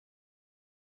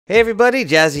Hey everybody,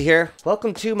 Jazzy here.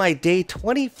 Welcome to my day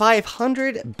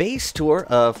 2500 base tour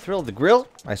of Thrill the Grill,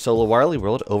 my solo Warley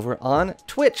world over on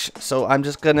Twitch. So I'm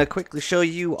just gonna quickly show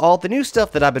you all the new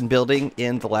stuff that I've been building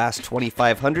in the last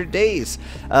 2500 days.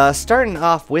 Starting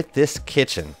off with this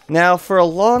kitchen. Now for a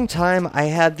long time I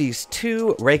had these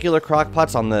two regular crock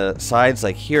pots on the sides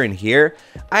like here and here.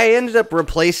 I ended up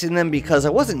replacing them because I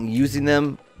wasn't using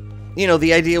them. You know,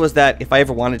 the idea was that if I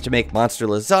ever wanted to make monster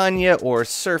lasagna or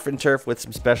surf and turf with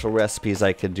some special recipes,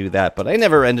 I could do that, but I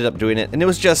never ended up doing it, and it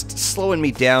was just slowing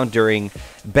me down during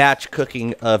batch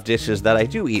cooking of dishes that I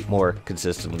do eat more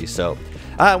consistently, so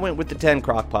I went with the 10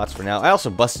 crock pots for now. I also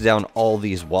busted down all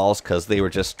these walls because they were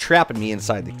just trapping me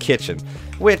inside the kitchen,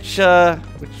 which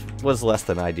was less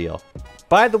than ideal.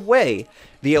 By the way,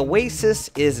 the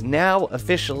Oasis is now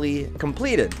officially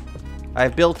completed.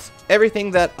 I've built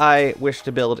everything that I wish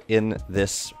to build in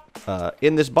this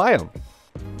biome.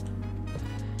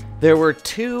 There were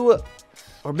 2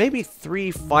 or maybe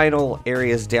 3 final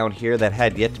areas down here that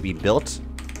had yet to be built,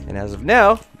 and as of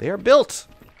now, they are built.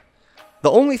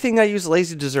 The only thing I use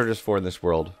lazy deserters for in this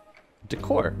world,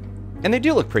 decor, and they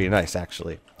do look pretty nice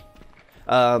actually.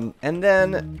 And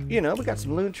then, you know, we got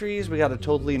some loon trees. We got a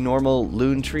totally normal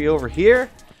loon tree over here.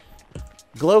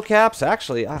 Glow caps.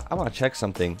 Actually, I want to check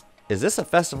something. Is this a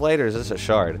festive light or is this a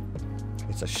shard?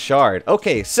 It's a shard.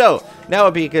 Okay, so now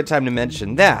would be a good time to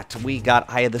mention that we got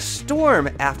Eye of the Storm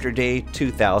after day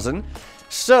 2000.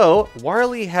 So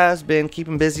Warley has been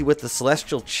keeping busy with the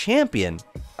Celestial Champion.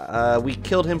 We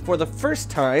killed him for the first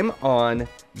time on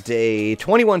day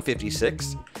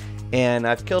 2156. And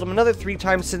I've killed him another 3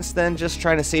 times since then, just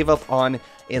trying to save up on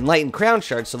Enlightened Crown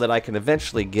Shards so that I can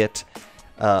eventually get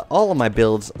all of my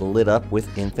builds lit up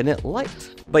with infinite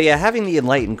light. But yeah, having the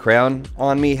Enlightened Crown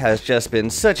on me has just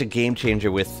been such a game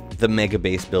changer with the mega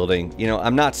base building. You know,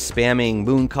 I'm not spamming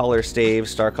moon color staves,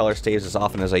 star color staves as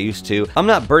often as I used to. I'm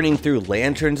not burning through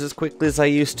lanterns as quickly as I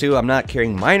used to. I'm not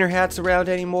carrying miner hats around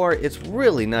anymore. It's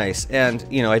really nice. And,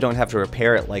 you know, I don't have to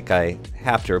repair it like I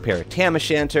have to repair a tam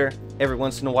o'shanter every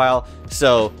once in a while.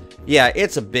 So yeah,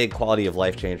 it's a big quality of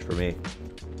life change for me.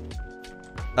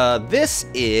 This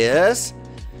is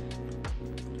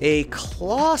a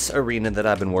Kloss arena that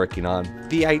I've been working on.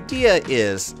 The idea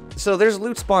is, so there's a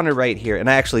loot spawner right here, and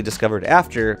I actually discovered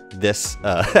after this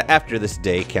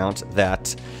day count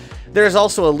that there's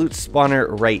also a loot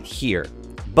spawner right here.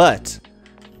 But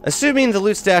assuming the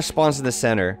loot stash spawns in the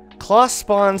center, Kloss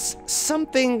spawns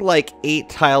something like 8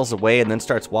 tiles away and then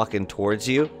starts walking towards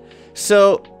you.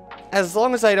 So as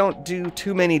long as I don't do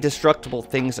too many destructible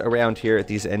things around here,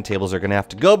 these end tables are gonna have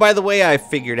to go. By the way, I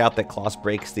figured out that Kloss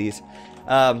breaks these.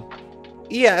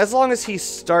 Yeah, as long as he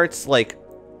starts, like,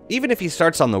 even if he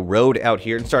starts on the road out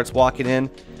here and starts walking in,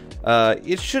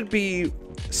 it should be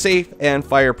safe and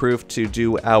fireproof to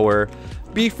do our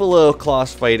beefalo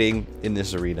Kloss fighting in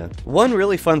this arena. One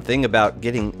really fun thing about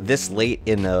getting this late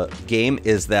in a game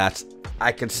is that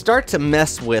I could start to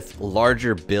mess with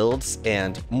larger builds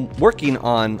and working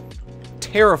on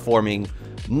terraforming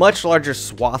much larger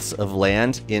swaths of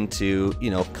land into, you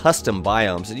know, custom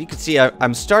biomes. And you can see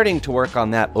I'm starting to work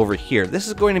on that over here. This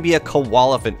is going to be a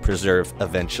koalafent preserve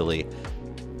eventually,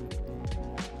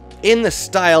 in the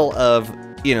style of,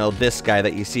 you know, this guy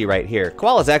that you see right here.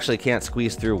 Koalas actually can't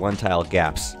squeeze through 1-tile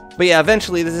gaps. But yeah,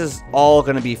 eventually this is all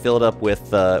going to be filled up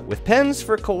with pens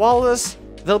for koalas.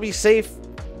 They'll be safe.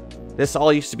 This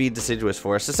all used to be deciduous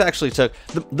forest. This actually took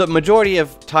the majority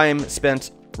of time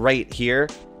spent right here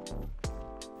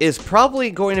is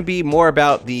probably going to be more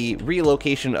about the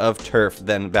relocation of turf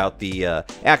than about the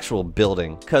actual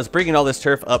building, because bringing all this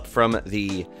turf up from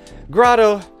the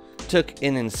grotto took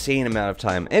an insane amount of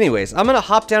time. Anyways, I'm gonna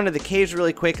hop down to the caves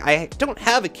really quick. I don't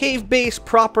have a cave base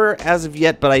proper as of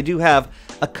yet, but I do have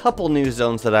a couple new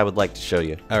zones that I would like to show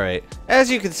you. All right, as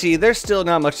you can see, there's still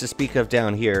not much to speak of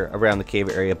down here around the cave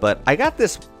area, but I got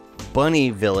this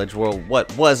bunny village, well,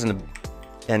 what was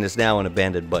and is now an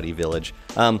abandoned bunny village.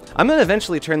 I'm going to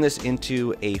eventually turn this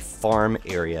into a farm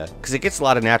area because it gets a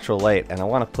lot of natural light, and I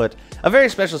want to put a very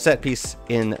special set piece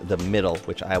in the middle,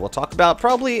 which I will talk about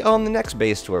probably on the next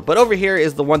base tour. But over here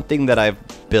is the one thing that I've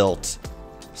built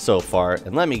so far,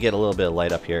 and let me get a little bit of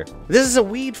light up here. This is a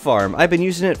weed farm. I've been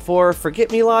using it for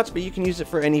forget-me-lots, but you can use it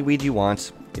for any weed you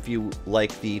want. If you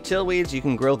like the till weeds, you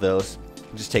can grow those.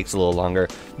 It just takes a little longer.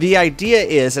 The idea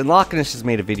is, and Lochnish has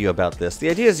made a video about this, the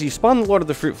idea is you spawn the Lord of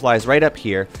the Fruit Flies right up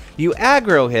here, you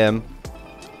aggro him,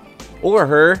 or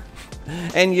her,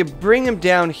 and you bring him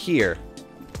down here.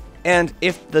 And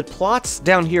if the plots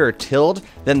down here are tilled,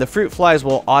 then the fruit flies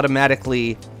will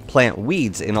automatically plant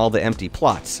weeds in all the empty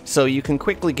plots. So you can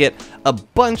quickly get a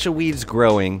bunch of weeds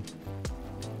growing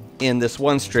in this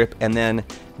one strip, and then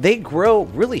they grow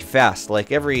really fast,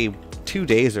 like every 2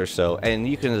 days or so, and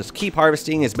you can just keep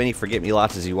harvesting as many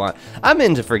forget-me-lots as you want. I'm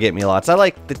into forget-me-lots. I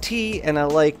like the tea, and I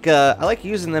like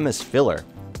using them as filler.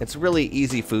 It's really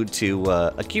easy food to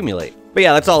accumulate. But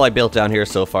yeah, that's all I built down here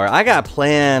so far. I got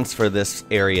plans for this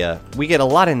area. We get a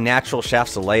lot of natural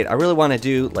shafts of light. I really want to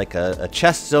do like a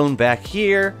chest zone back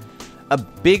here, a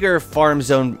bigger farm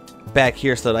zone back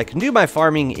here so that I can do my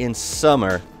farming in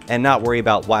summer and not worry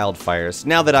about wildfires.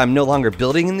 Now that I'm no longer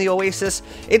building in the Oasis,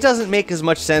 it doesn't make as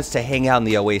much sense to hang out in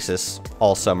the Oasis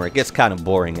all summer. It gets kind of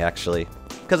boring, actually,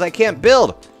 because I can't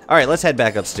build. All right, let's head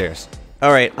back upstairs.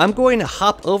 All right, I'm going to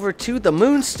hop over to the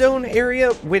Moonstone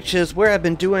area, which is where I've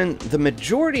been doing the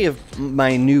majority of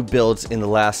my new builds in the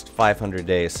last 500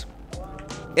 days.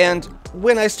 And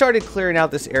when I started clearing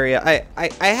out this area,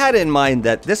 I had in mind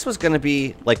that this was going to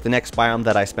be like the next biome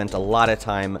that I spent a lot of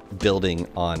time building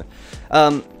on.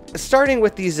 Starting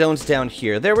with these zones down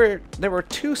here, there were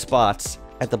 2 spots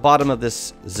at the bottom of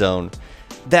this zone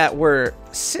that were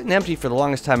sitting empty for the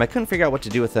longest time. I couldn't figure out what to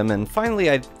do with them, and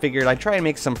finally I figured I'd try and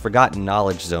make some forgotten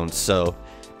knowledge zones. So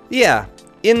yeah,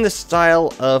 in the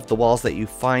style of the walls that you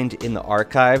find in the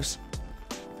archives,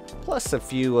 plus a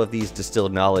few of these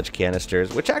distilled knowledge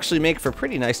canisters, which actually make for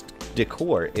pretty nice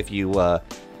decor if you were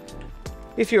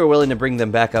willing to bring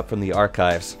them back up from the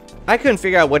archives. I couldn't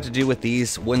figure out what to do with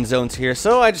these wooden zones here,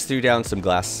 so I just threw down some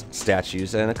glass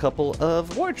statues and a couple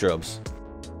of wardrobes.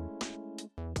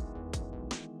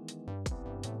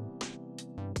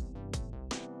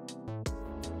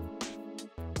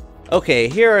 Okay,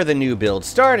 here are the new builds,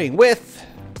 starting with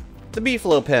the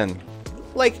beefalo pen.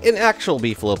 Like an actual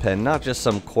beefalo pen, not just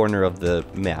some corner of the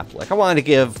map. Like, I wanted to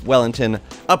give Wellington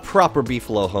a proper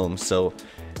beefalo home, so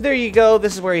there you go.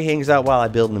 This is where he hangs out while I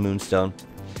build in the Moonstone.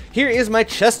 Here is my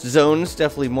chest zone. It's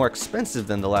definitely more expensive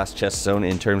than the last chest zone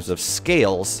in terms of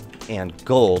scales and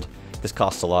gold. This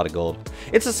costs a lot of gold.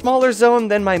 It's a smaller zone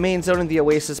than my main zone in the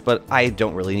Oasis, but I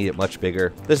don't really need it much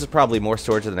bigger. This is probably more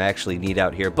storage than I actually need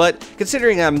out here, but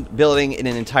considering I'm building in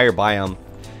an entire biome,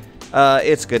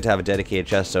 it's good to have a dedicated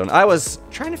chest zone. I was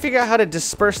trying to figure out how to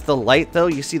disperse the light, though.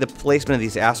 You see the placement of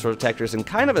these astral detectors in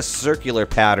kind of a circular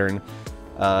pattern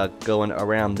going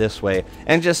around this way,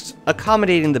 and just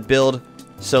accommodating the build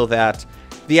so that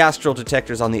the astral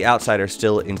detectors on the outside are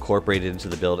still incorporated into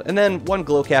the build. And then one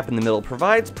glow cap in the middle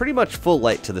provides pretty much full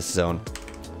light to this zone.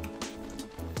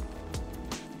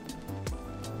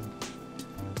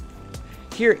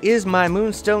 Here is my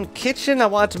Moonstone kitchen. I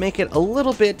wanted to make it a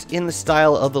little bit in the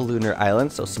style of the lunar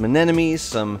island. So some anemones,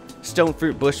 some stone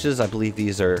fruit bushes. I believe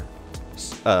these are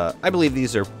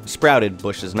sprouted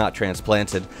bushes, not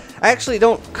transplanted. I actually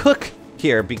don't cook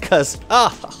here because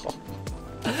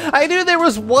I knew there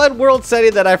was one world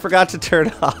setting that I forgot to turn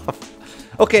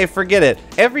off. Okay, forget it.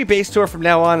 Every base tour from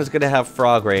now on is going to have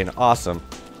frog rain. Awesome.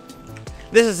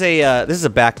 This is a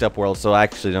backed up world, so I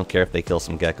actually don't care if they kill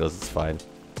some geckos. It's fine.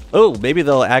 Oh, maybe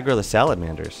they'll aggro the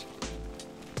salamanders.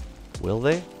 Will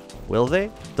they? Will they?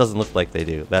 Doesn't look like they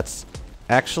do. That's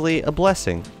actually a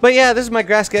blessing. But yeah, this is my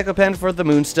grass gecko pen for the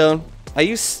Moonstone. I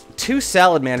used 2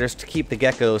 salamanders to keep the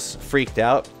geckos freaked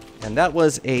out, and that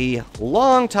was a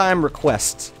long time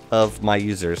request of my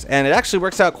users. And it actually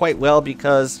works out quite well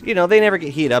because, you know, they never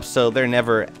get heat up, so they're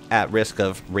never at risk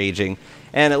of raging.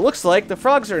 And it looks like the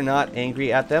frogs are not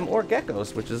angry at them or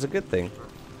geckos, which is a good thing.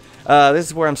 This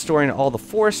is where I'm storing all the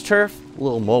forest turf. A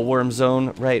little moleworm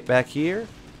zone right back here.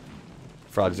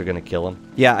 Frogs are gonna kill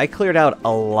them. Yeah, I cleared out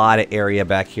a lot of area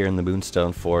back here in the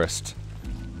Moonstone forest.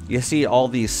 You see all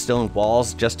these stone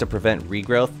walls just to prevent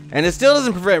regrowth, and it still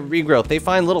doesn't prevent regrowth. They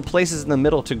find little places in the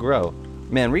middle to grow.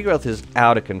 Man, regrowth is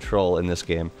out of control in this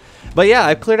game. But yeah,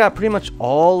 I've cleared out pretty much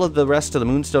all of the rest of the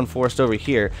Moonstone forest over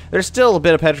here. There's still a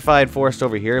bit of petrified forest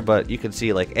over here, but you can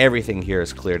see like everything here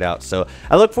is cleared out. So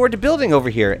I look forward to building over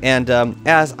here. And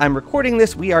as I'm recording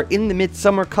this, we are in the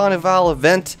Midsummer Carnival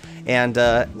event. And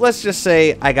let's just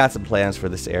say I got some plans for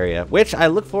this area, which I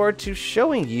look forward to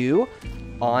showing you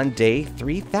on day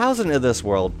 3000 of this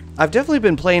world. I've definitely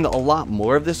been playing a lot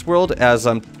more of this world as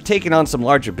I'm taking on some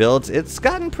larger builds. It's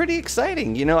gotten pretty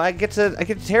exciting. You know, I get to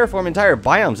terraform entire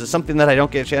biomes. It's something that I don't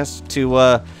get a chance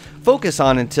to focus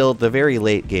on until the very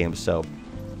late game. So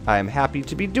I'm happy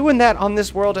to be doing that on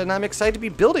this world, and I'm excited to be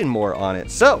building more on it.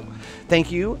 So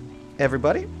thank you,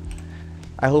 everybody.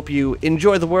 I hope you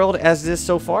enjoy the world as it is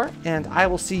so far, and I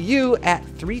will see you at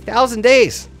 3000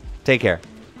 days. Take care.